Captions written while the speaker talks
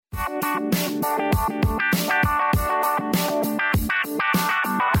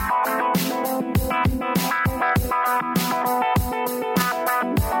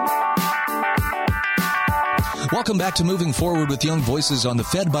Welcome back to Moving Forward with Young Voices on the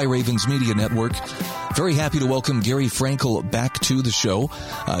Fed by Ravens Media Network. Very happy to welcome Gary Frankel back to the show.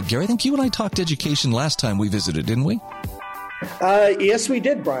 Gary, I think you and I talked education last time we visited, didn't we? Yes, we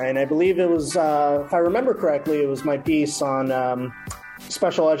did, Brian. I believe it was, if I remember correctly, it was my piece on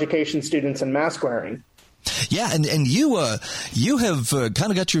special education students and mask wearing. Yeah, and you have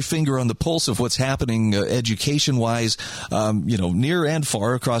kind of got your finger on the pulse of what's happening education-wise, near and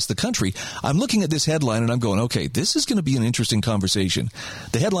far across the country. I'm looking at this headline and I'm going, okay, this is going to be an interesting conversation.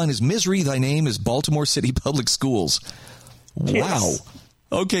 The headline is "Misery, Thy Name is Baltimore City Public Schools." Wow. Yes.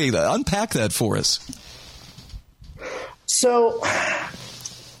 Okay, unpack that for us. So,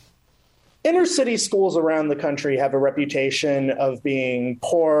 inner city schools around the country have a reputation of being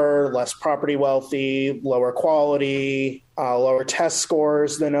poor, less property wealthy, lower quality, lower test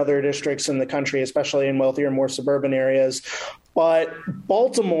scores than other districts in the country, especially in wealthier, more suburban areas. But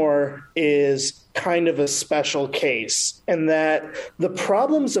Baltimore is kind of a special case in that the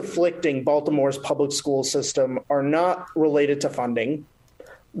problems afflicting Baltimore's public school system are not related to funding.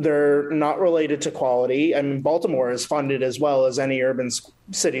 They're not related to quality. I mean, Baltimore is funded as well as any urban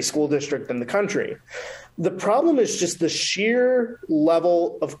city school district in the country. The problem is just the sheer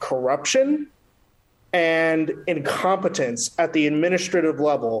level of corruption and incompetence at the administrative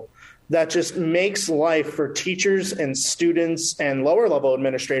level that just makes life for teachers and students and lower level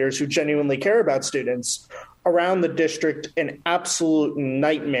administrators who genuinely care about students around the district an absolute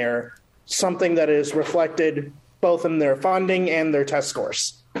nightmare, something that is reflected both in their funding and their test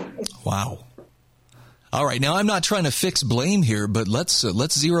scores. Wow. All right. Now, I'm not trying to fix blame here, but let's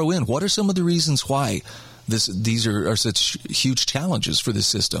zero in. What are some of the reasons why these are such huge challenges for this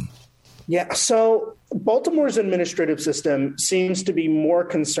system? Yeah. So Baltimore's administrative system seems to be more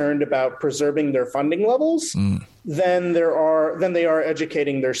concerned about preserving their funding levels than they are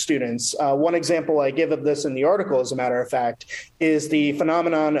educating their students. One example I give of this in the article, as a matter of fact, is the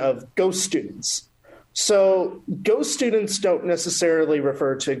phenomenon of ghost students. So ghost students don't necessarily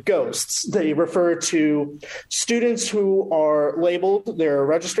refer to ghosts. They refer to students who are labeled, they're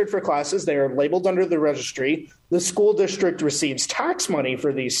registered for classes, they are labeled under the registry. The school district receives tax money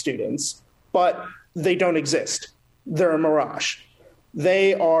for these students, but they don't exist. They're a mirage.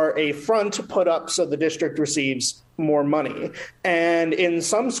 They are a front put up so the district receives more money. And in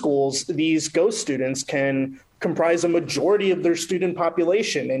some schools, these ghost students can comprise a majority of their student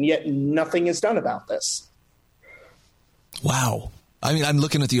population, and yet nothing is done about this. Wow. I mean, I'm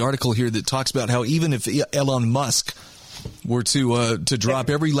looking at the article here that talks about how even if Elon Musk were to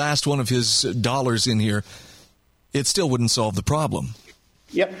drop every last one of his dollars in here, it still wouldn't solve the problem.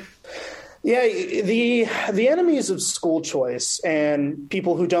 Yep. Yeah, the enemies of school choice and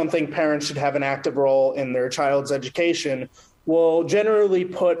people who don't think parents should have an active role in their child's education will generally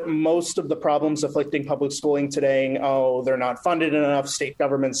put most of the problems afflicting public schooling today, they're not funded enough, state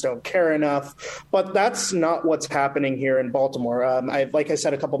governments don't care enough. But that's not what's happening here in Baltimore. Like I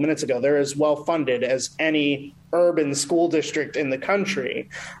said a couple minutes ago, they're as well funded as any urban school district in the country.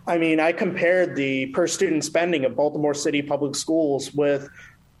 I mean, I compared the per student spending of Baltimore City public schools with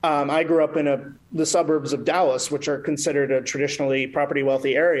I grew up in the suburbs of Dallas, which are considered a traditionally property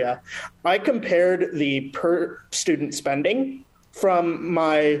wealthy area. I compared the per student spending from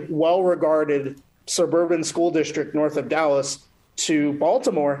my well-regarded suburban school district north of Dallas to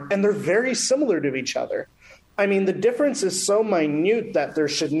Baltimore, and they're very similar to each other. I mean, the difference is so minute that there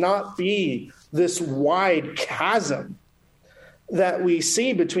should not be this wide chasm that we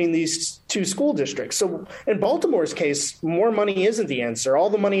see between these two school districts. So in Baltimore's case, more money isn't the answer. All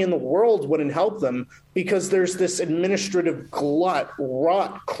the money in the world wouldn't help them because there's this administrative glut,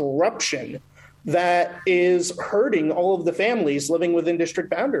 rot, corruption that is hurting all of the families living within district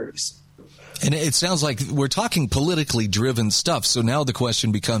boundaries. And it sounds like we're talking politically driven stuff. So now the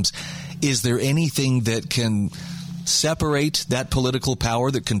question becomes, is there anything that can separate that political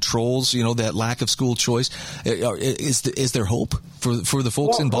power that controls, that lack of school choice? Is there hope for the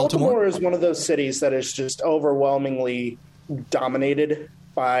folks in Baltimore? Baltimore is one of those cities that is just overwhelmingly dominated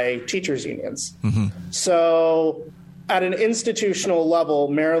by teachers' unions. Mm-hmm. So at an institutional level,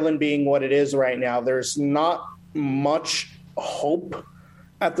 Maryland being what it is right now, there's not much hope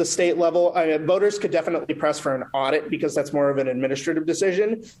at the state level. Voters could definitely press for an audit because that's more of an administrative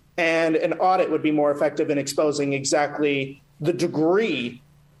decision. And an audit would be more effective in exposing exactly the degree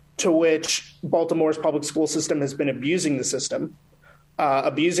to which Baltimore's public school system has been abusing the system,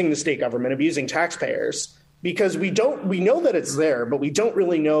 abusing the state government, abusing taxpayers, because we know that it's there, but we don't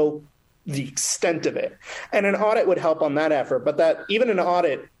really know the extent of it. And an audit would help on that effort, but that even an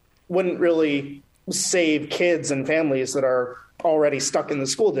audit wouldn't really save kids and families that are already stuck in the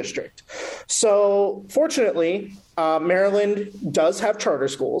school district. So fortunately, Maryland does have charter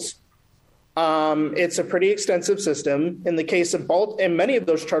schools. It's a pretty extensive system. In the case of and many of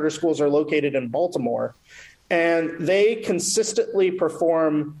those charter schools are located in Baltimore, and they consistently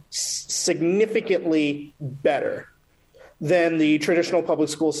perform significantly better than the traditional public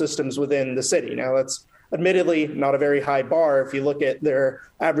school systems within the city. Now, that's admittedly not a very high bar if you look at their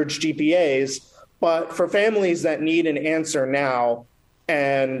average GPAs, but for families that need an answer now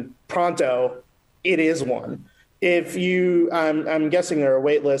and pronto, it is one. If you, I'm guessing there are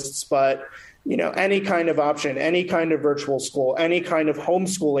wait lists, but any kind of option, any kind of virtual school, any kind of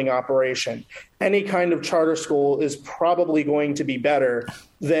homeschooling operation, any kind of charter school is probably going to be better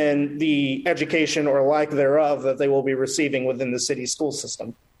than the education or lack thereof that they will be receiving within the city school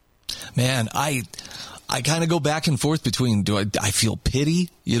system. Man, I kind of go back and forth between, do I feel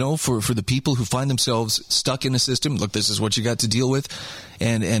pity, for the people who find themselves stuck in a system? Look, this is what you got to deal with.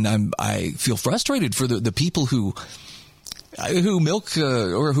 And I feel frustrated for the people who milk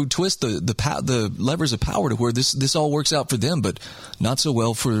or who twist the levers of power to where this all works out for them, but not so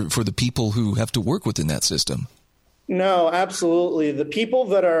well for the people who have to work within that system. No, absolutely. The people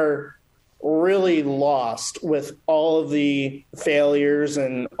that are really lost with all of the failures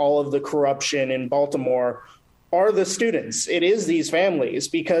and all of the corruption in Baltimore are the students. It is these families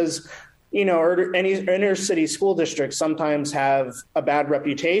because, any inner city school districts sometimes have a bad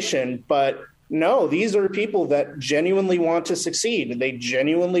reputation, but no, these are people that genuinely want to succeed. They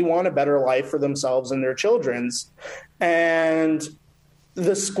genuinely want a better life for themselves and their children's. And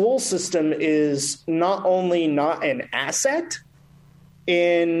the school system is not only not an asset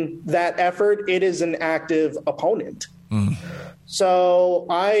in that effort, it is an active opponent. So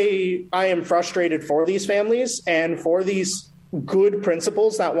I am frustrated for these families and for these good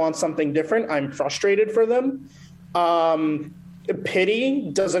principals that want something different. I'm frustrated for them.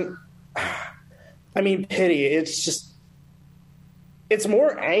 Pity, it's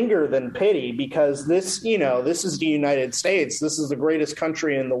more anger than pity because this is the United States. This is the greatest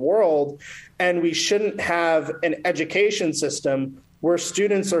country in the world. And we shouldn't have an education system where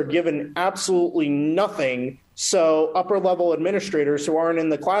students are given absolutely nothing. So upper level administrators who aren't in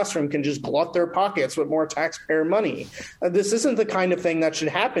the classroom can just glut their pockets with more taxpayer money. This isn't the kind of thing that should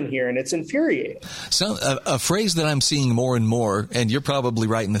happen here, and it's infuriating. So a phrase that I'm seeing more and more, and you're probably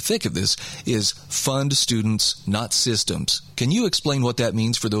right in the thick of this, is fund students, not systems. Can you explain what that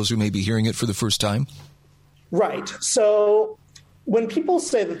means for those who may be hearing it for the first time? Right. So when people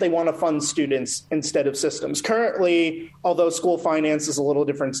say that they want to fund students instead of systems, currently, although school finance is a little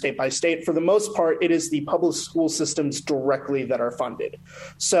different state by state, for the most part, it is the public school systems directly that are funded.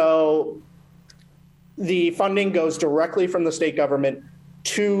 So the funding goes directly from the state government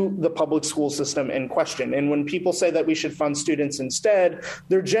to the public school system in question. And when people say that we should fund students instead,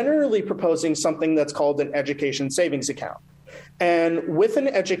 they're generally proposing something that's called an education savings account. And with an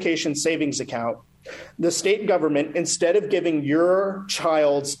education savings account, the state government, instead of giving your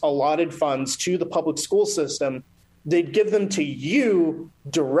child's allotted funds to the public school system, they'd give them to you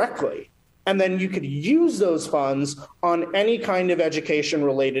directly. And then you could use those funds on any kind of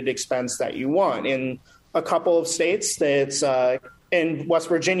education-related expense that you want. In a couple of states, it's in West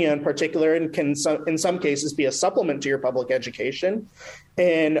Virginia in particular, and can in some cases be a supplement to your public education.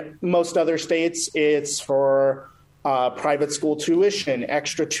 In most other states, it's for private school tuition,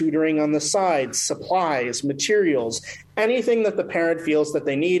 extra tutoring on the side, supplies, materials, anything that the parent feels that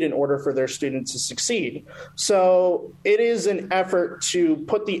they need in order for their student to succeed. So it is an effort to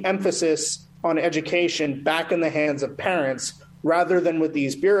put the emphasis on education back in the hands of parents rather than with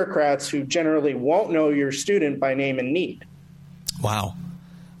these bureaucrats who generally won't know your student by name and need. Wow.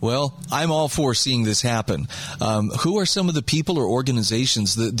 Well, I'm all for seeing this happen. Who are some of the people or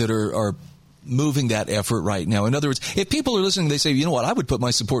organizations that are moving that effort right now? In other words, if people are listening, they say, you know what, I would put my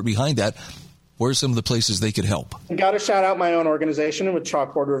support behind that. Where are some of the places they could help? I got to shout out my own organization with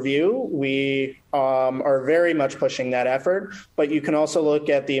Chalkboard Review. We are very much pushing that effort, but you can also look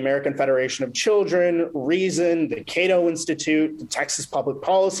at the American Federation of Children, Reason, the Cato Institute, the Texas Public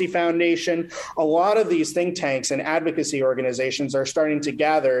Policy Foundation. A lot of these think tanks and advocacy organizations are starting to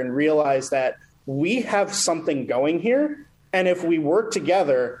gather and realize that we have something going here. And if we work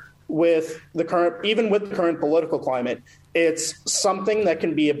together with the current political climate, it's something that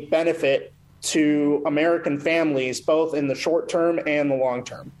can be a benefit to American families, both in the short term and the long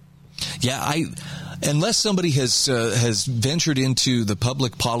term. Yeah, Unless somebody has ventured into the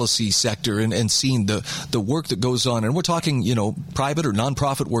public policy sector and seen the work that goes on, and we're talking, private or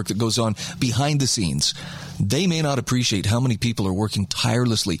nonprofit work that goes on behind the scenes, they may not appreciate how many people are working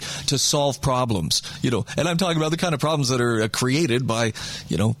tirelessly to solve problems, and I'm talking about the kind of problems that are created by,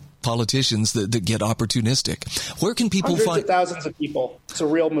 politicians that get opportunistic. Where can people find thousands of people? It's a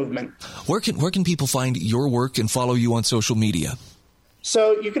real movement. Where can people find your work and follow you on social media?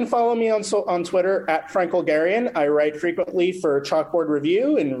 So you can follow me on Twitter at Frankelgarian. I write frequently for Chalkboard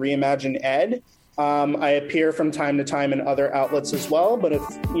Review and Reimagine Ed. I appear from time to time in other outlets as well. But if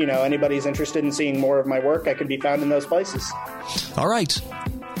anybody's interested in seeing more of my work, I can be found in those places. All right.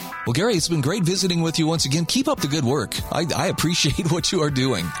 Well, Gary, it's been great visiting with you once again. Keep up the good work. I appreciate what you are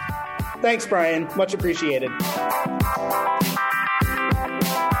doing. Thanks, Brian. Much appreciated.